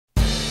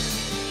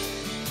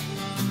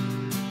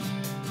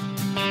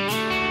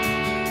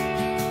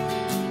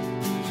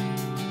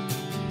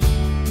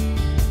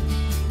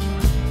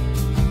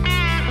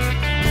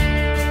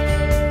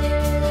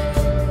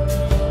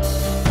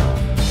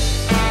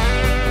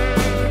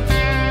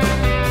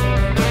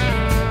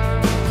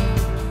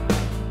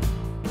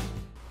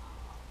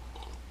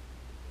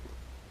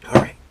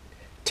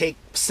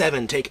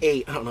7, take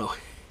 8. I don't know.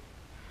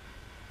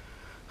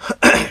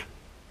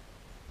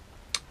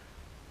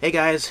 Hey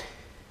guys.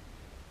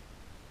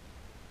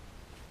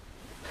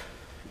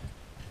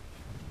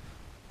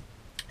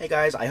 Hey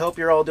guys, I hope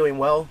you're all doing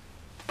well.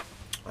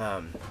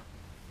 I'm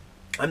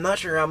not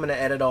sure how I'm going to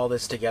edit all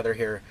this together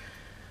here.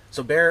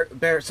 So bear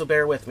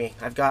with me.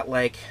 I've got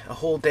like a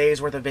whole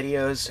day's worth of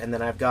videos, and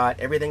then I've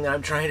got everything that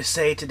I'm trying to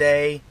say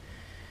today.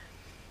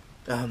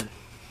 God.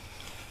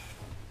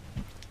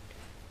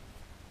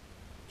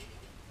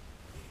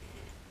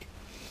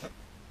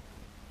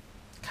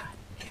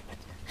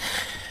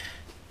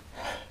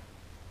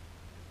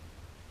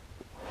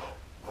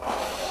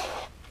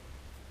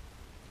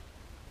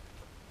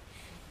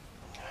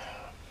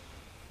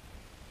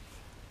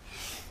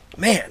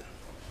 Man.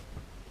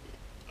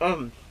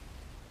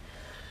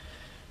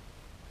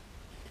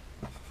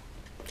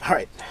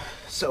 Alright,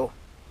 so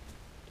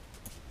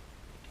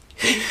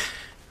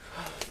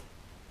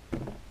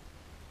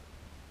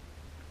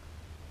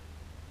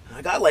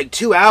I got like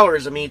 2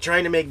 hours of me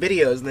trying to make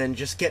videos and then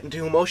just getting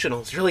too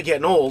emotional. It's really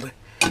getting old.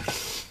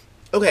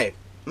 Okay,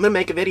 I'm gonna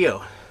make a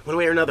video, one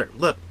way or another.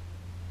 Look,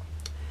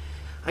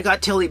 I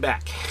got Tilly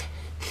back.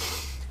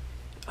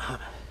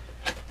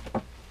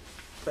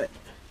 But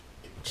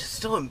just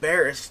still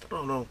embarrassed. I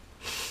don't know.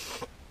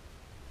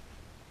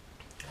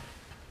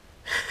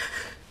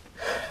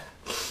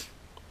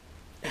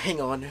 Hang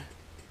on.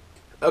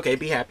 Okay,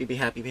 be happy, be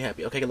happy, be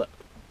happy. Okay, look.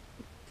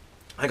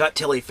 I got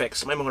Tilly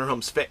fixed. My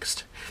motorhome's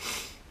fixed.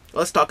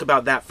 Let's talk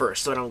about that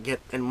first so I don't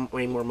get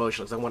any more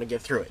emotional, because I want to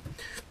get through it.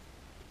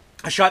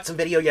 I shot some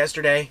video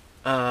yesterday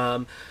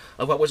of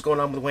what was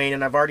going on with Wayne,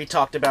 and I've already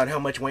talked about how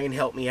much Wayne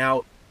helped me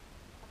out.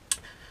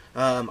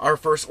 Our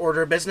first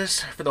order of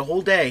business for the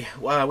whole day.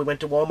 We went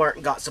to Walmart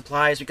and got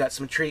supplies. We got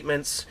some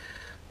treatments.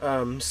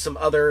 Some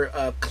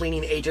other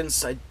cleaning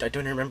agents. I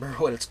don't remember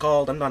what it's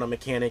called. I'm not a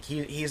mechanic.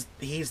 He's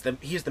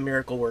the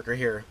miracle worker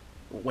here,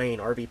 Wayne,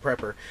 RV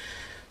prepper.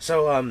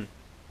 So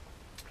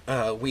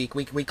we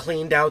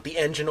cleaned out the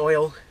engine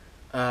oil,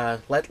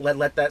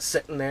 let that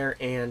sit in there,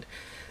 and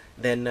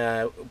then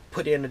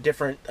put in a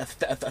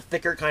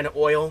thicker kind of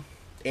oil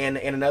and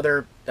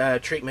another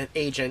treatment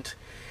agent.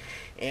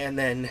 And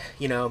then,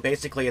 you know,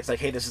 basically it's like,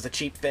 hey, this is a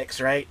cheap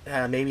fix, right?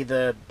 Maybe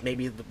the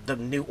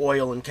new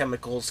oil and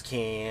chemicals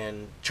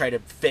can try to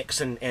fix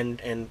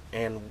and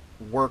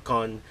work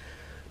on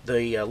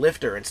the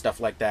lifter and stuff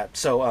like that.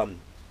 So,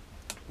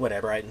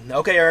 whatever.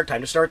 Okay, Eric,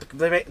 time to start the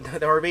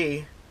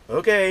RV.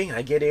 Okay,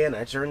 I get in,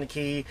 I turn the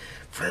key.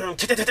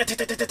 Like,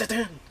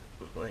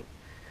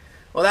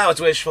 well, that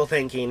was wishful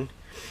thinking.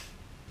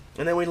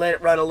 And then we let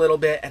it run a little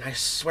bit, and I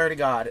swear to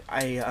God,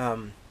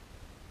 I'm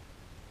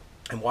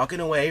walking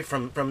away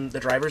from the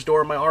driver's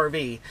door of my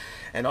RV,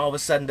 and all of a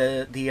sudden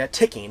the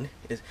ticking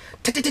is,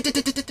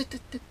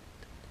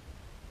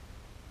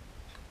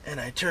 and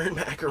I turn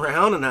back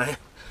around and I'm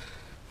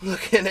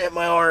looking at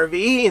my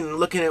RV and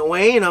looking at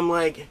Wayne, and I'm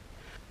like,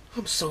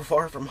 I'm so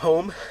far from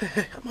home.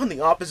 I'm on the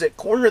opposite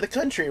corner of the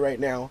country right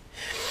now.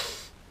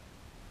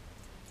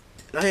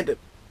 And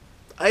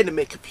I had to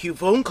make a few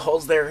phone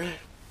calls there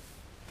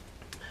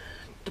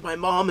to my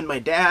mom and my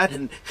dad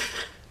and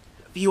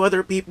a few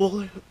other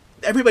people.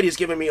 Everybody's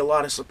given me a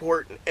lot of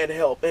support and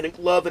help and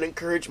love and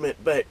encouragement,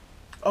 but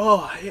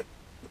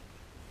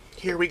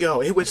here we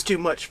go. It was too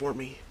much for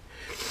me.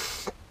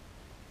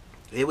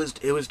 It was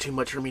too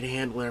much for me to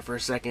handle there for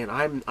a second.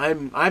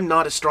 I'm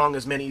not as strong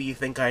as many of you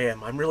think I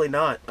am. I'm really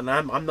not, and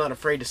I'm not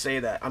afraid to say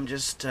that. I'm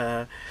just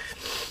I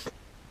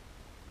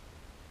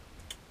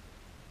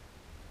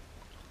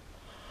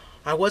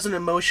wasn't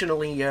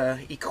emotionally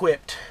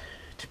equipped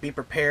to be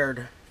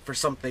prepared for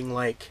something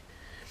like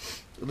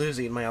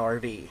losing my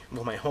RV,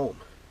 well, my home,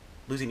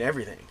 losing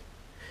everything,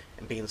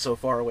 and being so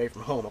far away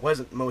from home. I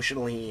wasn't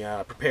emotionally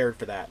prepared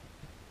for that,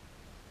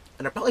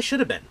 and I probably should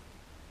have been.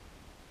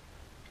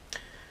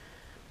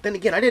 Then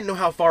again, I didn't know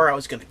how far I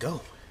was going to go.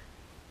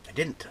 I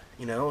didn't,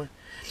 you know.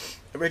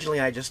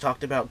 Originally, I just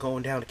talked about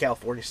going down to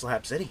California,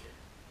 Slab City.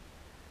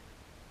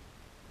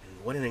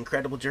 And what an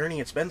incredible journey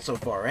it's been so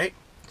far, right?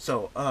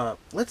 So,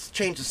 let's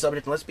change the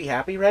subject and let's be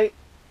happy, right?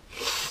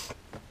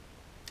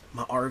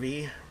 My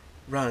RV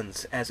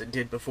runs as it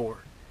did before.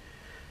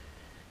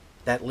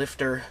 That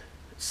lifter,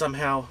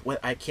 somehow,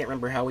 I can't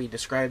remember how he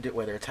described it,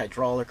 whether it's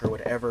hydraulic or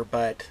whatever,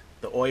 but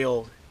the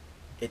oil,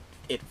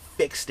 it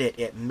fixed it,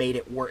 it made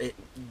it work, it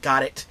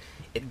got it,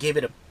 it gave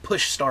it a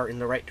push start in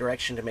the right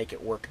direction to make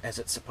it work as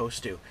it's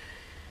supposed to.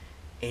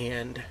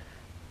 And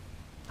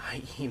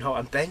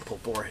I'm thankful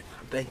for it.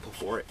 I'm thankful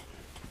for it.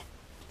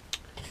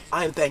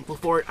 I'm thankful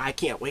for it. I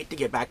can't wait to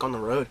get back on the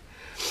road.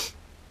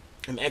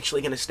 I'm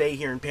actually going to stay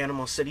here in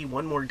Panama City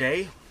one more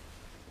day.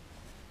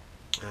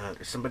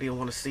 There's somebody I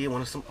want to see,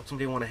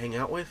 somebody I want to hang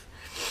out with.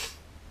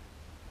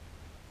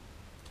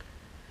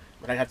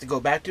 But I have to go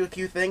back to a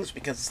few things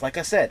because, like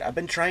I said, I've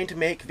been trying to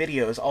make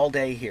videos all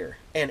day here.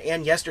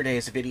 And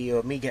yesterday's video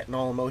of me getting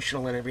all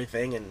emotional and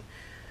everything. And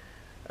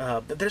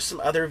there's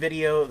some other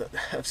video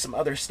of some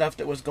other stuff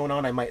that was going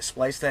on. I might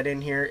splice that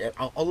in here.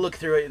 I'll look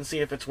through it and see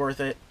if it's worth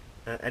it.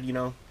 And you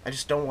know, I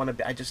just don't want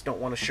to. I just don't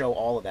want to show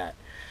all of that.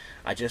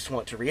 I just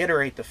want to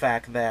reiterate the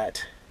fact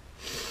that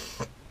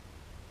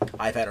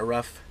I've had a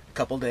rough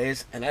couple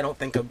days, and I don't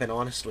think I've been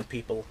honest with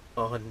people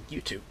on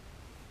YouTube.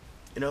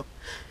 You know,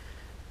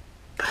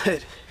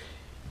 but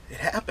it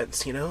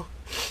happens. You know,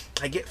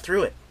 I get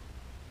through it.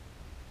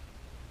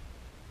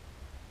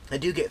 I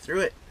do get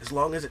through it as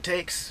long as it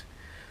takes.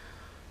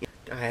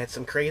 I had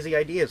some crazy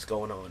ideas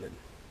going on, and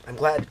I'm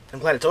glad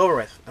it's over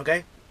with.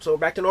 Okay, so we're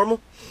back to normal.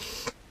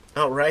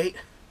 All right.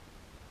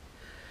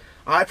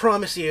 I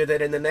promise you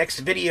that in the next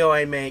video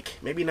I make,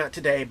 maybe not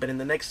today, but in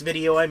the next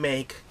video I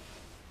make,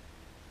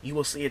 you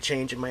will see a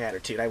change in my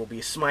attitude. I will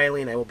be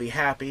smiling, I will be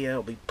happy, I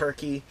will be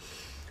perky,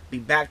 be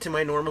back to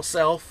my normal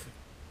self,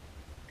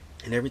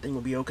 and everything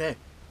will be okay.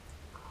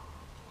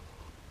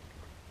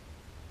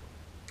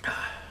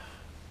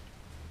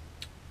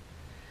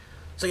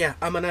 So yeah,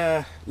 I'm going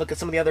to look at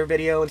some of the other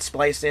video and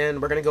splice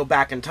in. We're going to go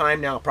back in time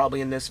now,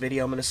 probably in this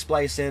video. I'm going to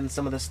splice in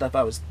some of the stuff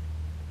I was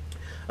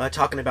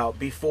talking about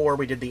before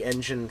we did the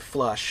engine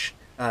flush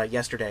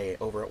yesterday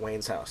over at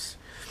Wayne's house.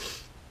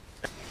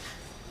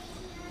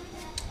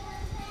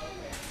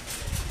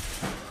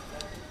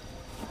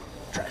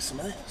 Try some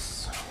of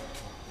this.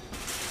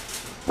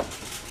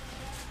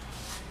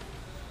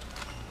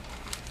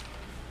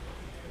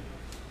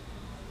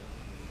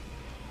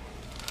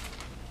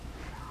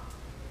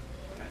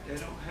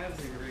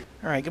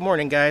 Alright, good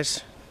morning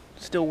guys.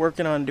 Still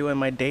working on doing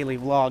my daily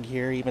vlog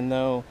here, even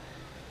though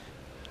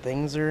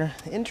things are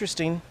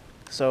interesting.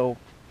 So,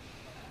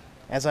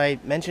 as I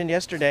mentioned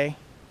yesterday,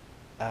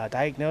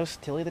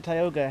 diagnosed Tilly the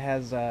Tioga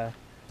has a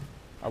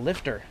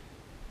lifter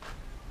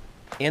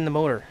in the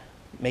motor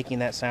making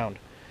that sound.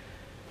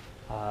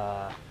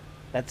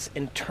 That's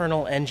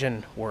internal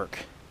engine work.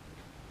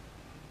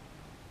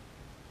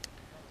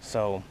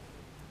 So,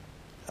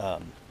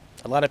 a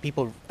lot of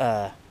people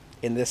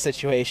in this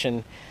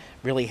situation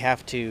really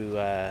have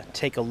to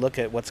take a look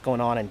at what's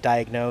going on and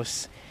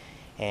diagnose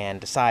and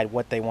decide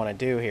what they want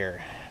to do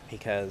here,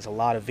 because a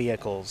lot of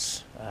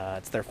vehicles,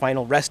 it's their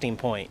final resting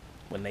point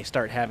when they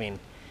start having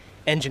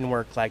engine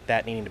work like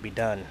that needing to be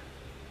done.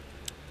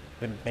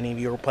 Many of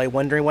you are probably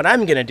wondering what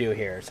I'm going to do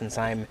here, since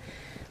I'm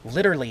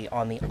literally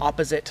on the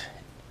opposite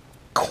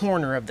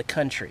corner of the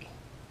country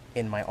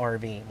in my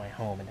RV, my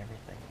home, and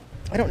everything.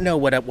 I don't know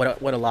what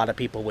a lot of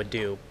people would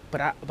do,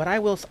 but I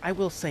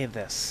will say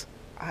this: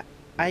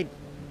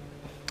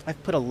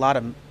 I've put a lot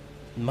of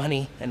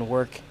money and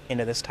work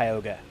into this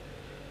Tioga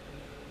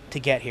to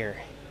get here,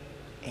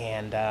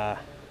 and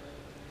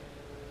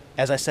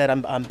as I said,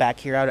 I'm back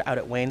here out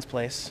at Wayne's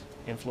place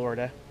in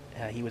Florida.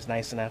 He was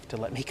nice enough to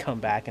let me come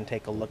back and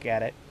take a look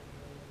at it,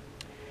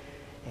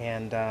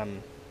 and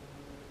I'm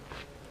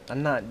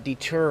not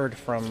deterred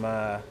from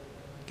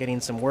getting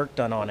some work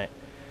done on it.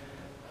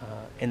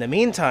 In the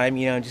meantime,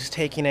 you know, just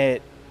taking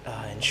it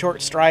in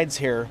short strides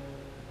here.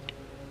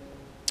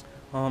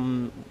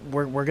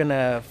 We're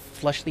gonna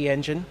flush the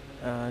engine,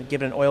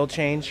 give it an oil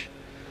change,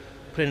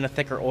 put in a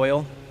thicker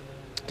oil.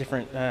 We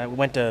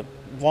went to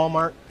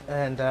Walmart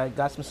and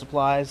got some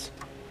supplies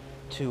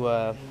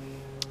to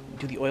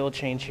do the oil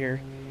change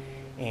here,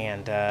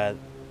 and I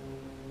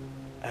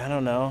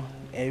don't know,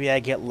 maybe I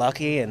get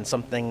lucky and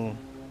something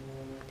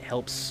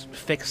helps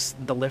fix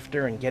the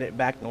lifter and get it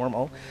back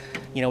normal.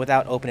 You know,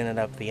 without opening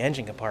up the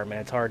engine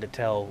compartment, it's hard to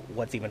tell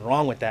what's even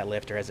wrong with that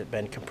lifter. Has it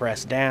been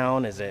compressed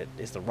down? Is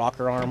the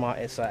rocker arm on?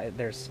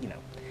 There's, you know,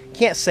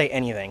 can't say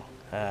anything.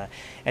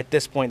 At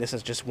this point, this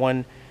is just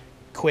one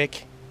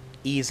quick,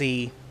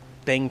 easy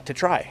thing to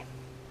try.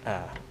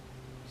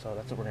 So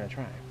that's what we're gonna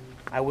try.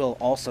 I will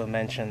also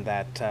mention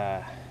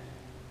that,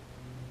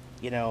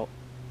 you know,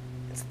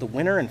 it's the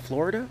winter in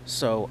Florida,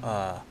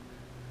 so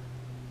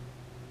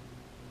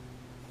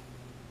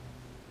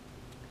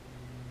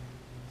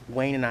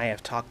Wayne and I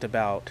have talked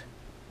about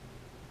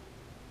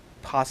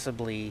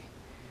possibly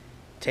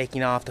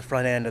taking off the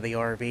front end of the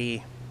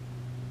RV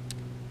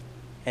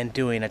and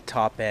doing a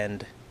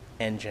top-end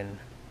engine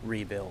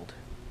rebuild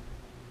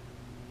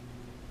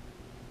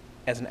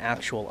as an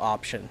actual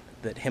option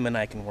that him and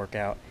I can work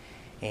out,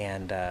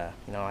 and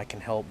you know, I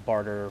can help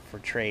barter for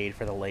trade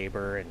for the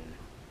labor, and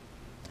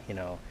you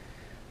know,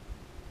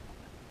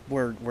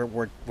 we're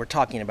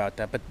talking about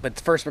that. But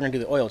first, we're gonna do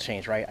the oil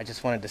change, right? I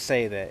just wanted to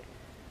say that,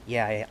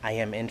 yeah, I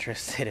am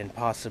interested in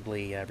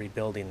possibly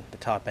rebuilding the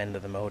top end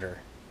of the motor.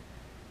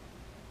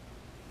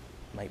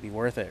 Might be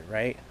worth it,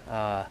 right?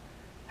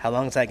 How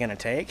long is that going to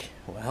take?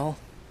 Well,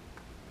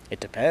 it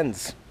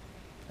depends.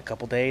 A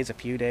couple days, a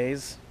few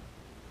days.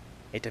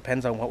 It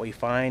depends on what we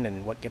find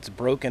and what gets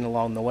broken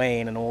along the way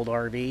in an old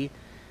RV.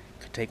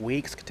 Could take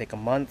weeks, could take a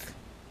month.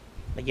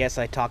 But yes,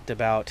 I talked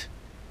about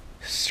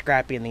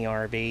scrapping the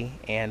RV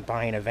and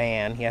buying a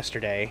van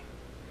yesterday,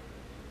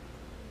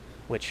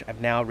 which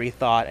I've now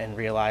rethought and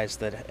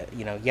realized that,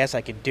 you know, yes,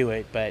 I could do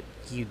it, but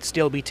you'd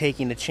still be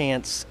taking a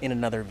chance in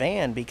another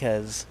van,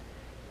 because,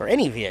 or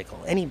any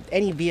vehicle,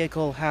 any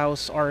vehicle,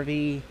 house,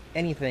 RV,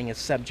 anything is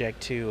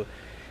subject to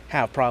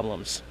have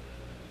problems.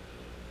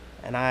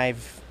 And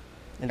I've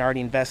and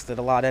already invested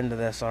a lot into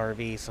this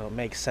RV, so it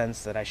makes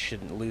sense that I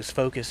shouldn't lose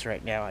focus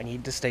right now. I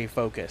need to stay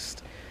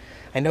focused.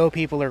 I know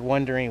people are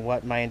wondering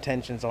what my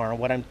intentions are and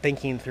what I'm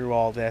thinking through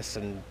all this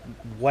and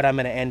what I'm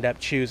going to end up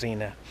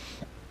choosing.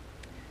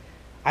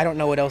 I don't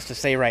know what else to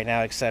say right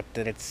now except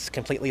that it's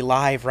completely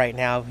live right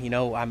now. You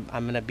know, I'm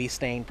going to be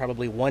staying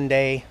probably one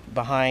day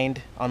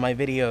behind on my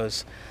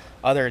videos.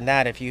 Other than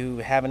that, if you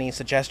have any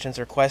suggestions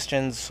or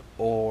questions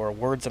or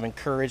words of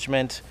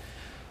encouragement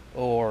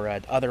or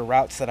other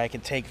routes that I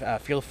could take,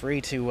 feel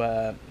free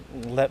to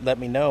let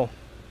me know.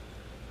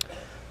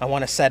 I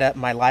want to set up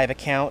my live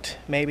account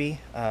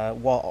maybe,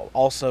 while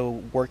also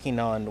working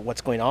on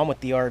what's going on with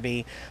the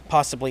RV,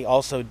 possibly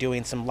also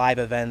doing some live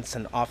events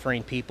and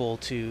offering people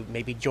to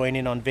maybe join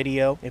in on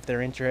video if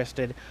they're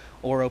interested,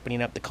 or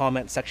opening up the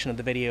comment section of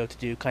the video to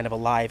do kind of a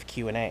live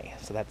Q&A.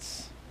 So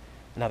that's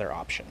another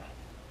option.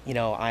 You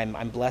know,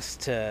 I'm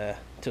blessed to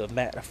have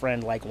met a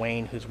friend like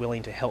Wayne who's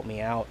willing to help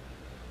me out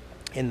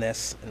in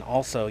this, and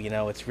also, you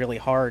know, it's really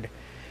hard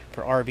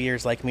for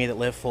RVers like me that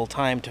live full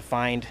time to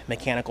find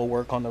mechanical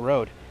work on the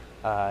road.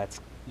 It's,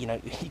 you know,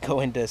 you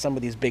go into some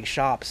of these big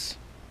shops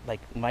like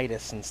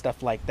Midas and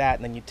stuff like that,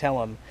 and then you tell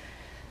them,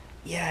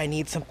 yeah, I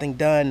need something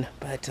done,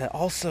 but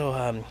also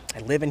I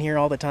live in here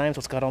all the time, so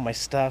it's got all my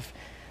stuff.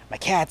 My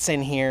cat's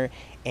in here,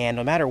 and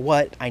no matter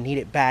what, I need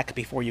it back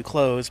before you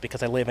close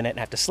because I live in it and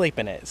have to sleep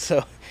in it.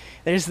 So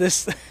there's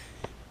this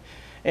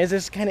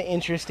kind of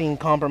interesting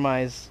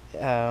compromise,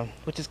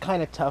 which is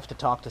kind of tough to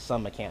talk to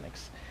some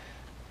mechanics.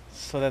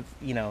 So that,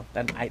 you know,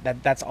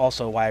 that's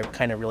also why I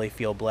kind of really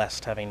feel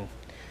blessed having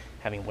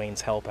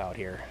Wayne's help out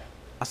here.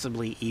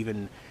 Possibly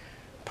even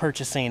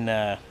purchasing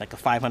like a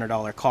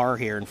 $500 car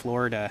here in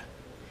Florida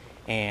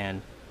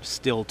and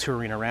still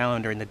touring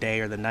around during the day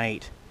or the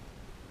night,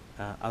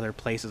 other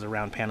places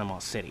around Panama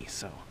City.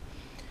 So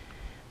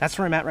that's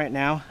where I'm at right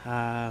now,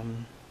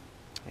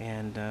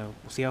 and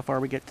we'll see how far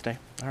we get today.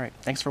 All right,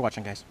 thanks for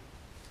watching, guys.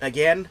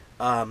 Again,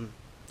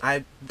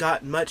 I've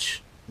got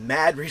much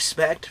mad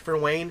respect for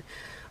Wayne.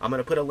 I'm going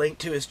to put a link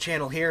to his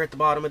channel here at the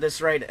bottom of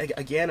this right.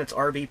 Again, it's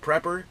RV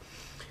Prepper.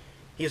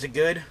 He's a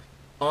good,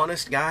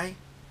 honest guy.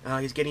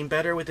 He's getting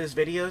better with his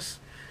videos,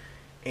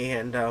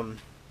 and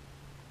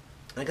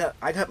I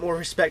got more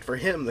respect for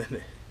him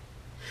than.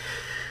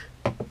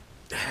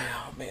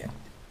 Oh man,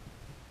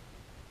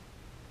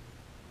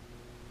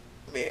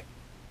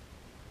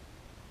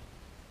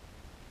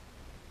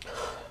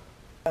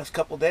 Last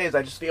couple days,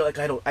 I just feel like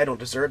I don't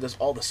deserve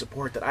all the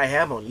support that I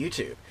have on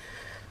YouTube.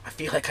 I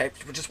feel like I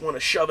just want to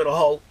shove it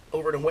all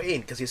over to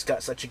Wayne because he's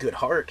got such a good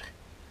heart.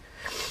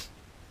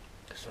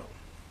 So,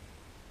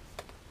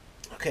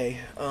 okay,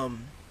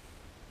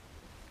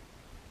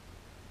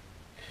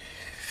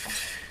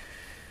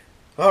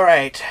 all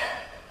right,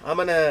 I'm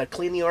gonna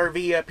clean the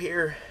RV up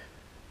here,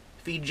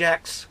 feed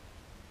Jax,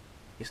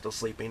 he's still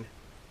sleeping,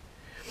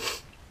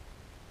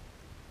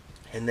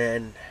 and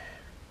then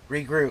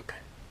regroup.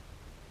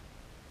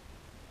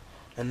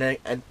 And then,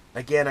 and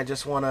again, I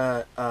just want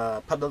to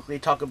publicly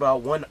talk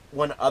about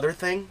one other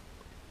thing.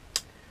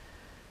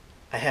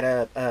 I had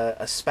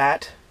a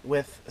spat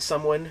with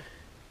someone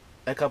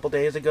a couple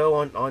days ago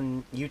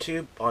on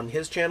YouTube, on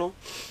his channel,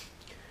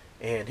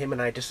 and him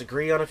and I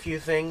disagree on a few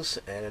things,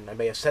 and I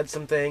may have said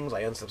some things.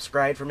 I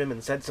unsubscribed from him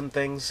and said some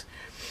things.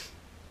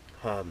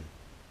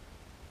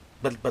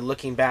 But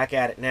looking back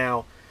at it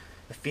now,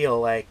 I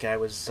feel like I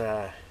was,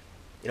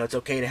 you know, it's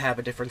okay to have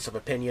a difference of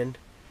opinion,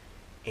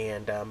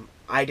 and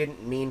I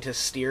didn't mean to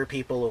steer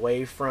people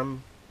away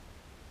from,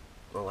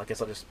 well, I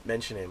guess I'll just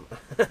mention him.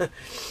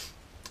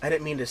 I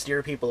didn't mean to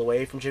steer people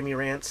away from Jimmy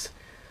Rants.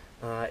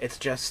 It's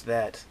just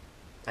that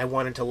I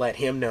wanted to let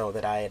him know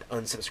that I had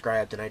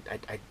unsubscribed, and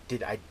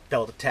I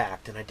felt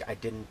attacked, and I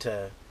didn't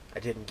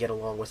get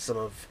along with some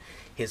of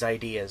his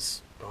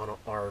ideas on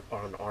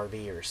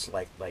RVers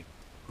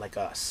like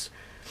us.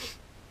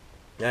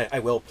 I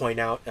will point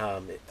out,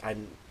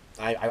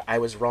 I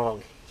was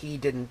wrong. He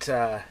didn't.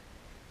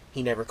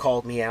 He never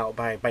called me out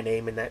by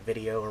name in that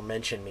video or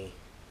mentioned me.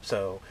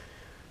 So,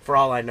 for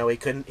all I know,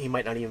 he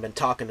might not even been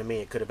talking to me.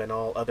 It could have been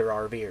all other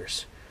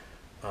RVers.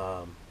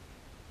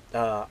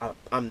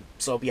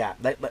 So yeah,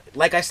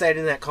 like I said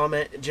in that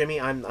comment,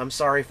 Jimmy, I'm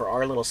sorry for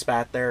our little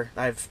spat there.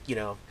 You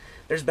know,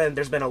 there's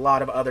been a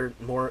lot of other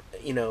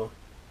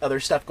other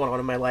stuff going on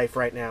in my life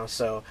right now.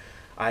 So,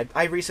 I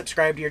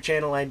resubscribed to your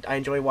channel. I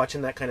enjoy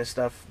watching that kind of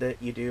stuff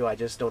that you do. I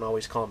just don't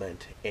always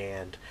comment,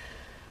 and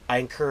I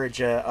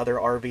encourage other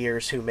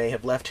RVers who may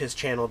have left his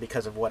channel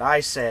because of what I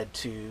said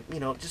to, you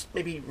know, just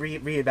maybe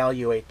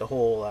reevaluate the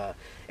whole,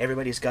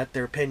 everybody's got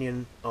their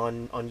opinion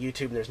on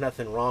YouTube, and there's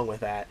nothing wrong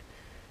with that.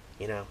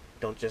 You know,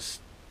 you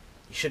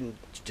shouldn't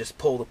just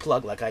pull the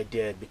plug like I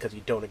did because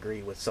you don't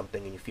agree with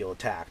something and you feel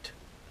attacked.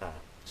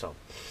 So,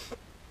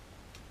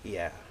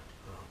 yeah.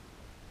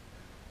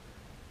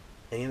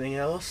 Anything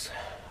else?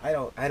 I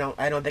don't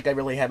think I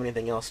really have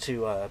anything else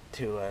to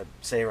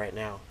say right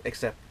now,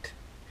 except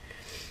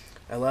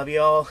I love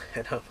y'all,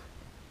 and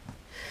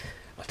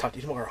I'll talk to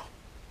you tomorrow.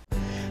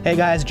 Hey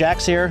guys,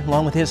 Jack's here,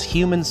 along with his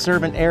human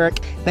servant Eric.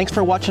 Thanks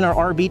for watching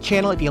our RV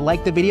channel. If you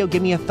liked the video,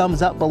 give me a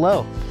thumbs up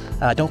below.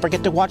 Don't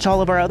forget to watch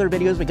all of our other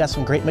videos. We got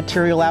some great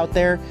material out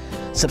there.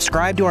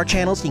 Subscribe to our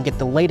channel so you can get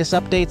the latest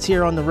updates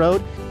here on the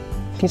road.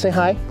 Can you say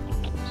hi?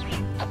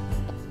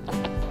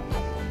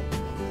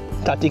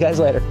 Talk to you guys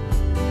later.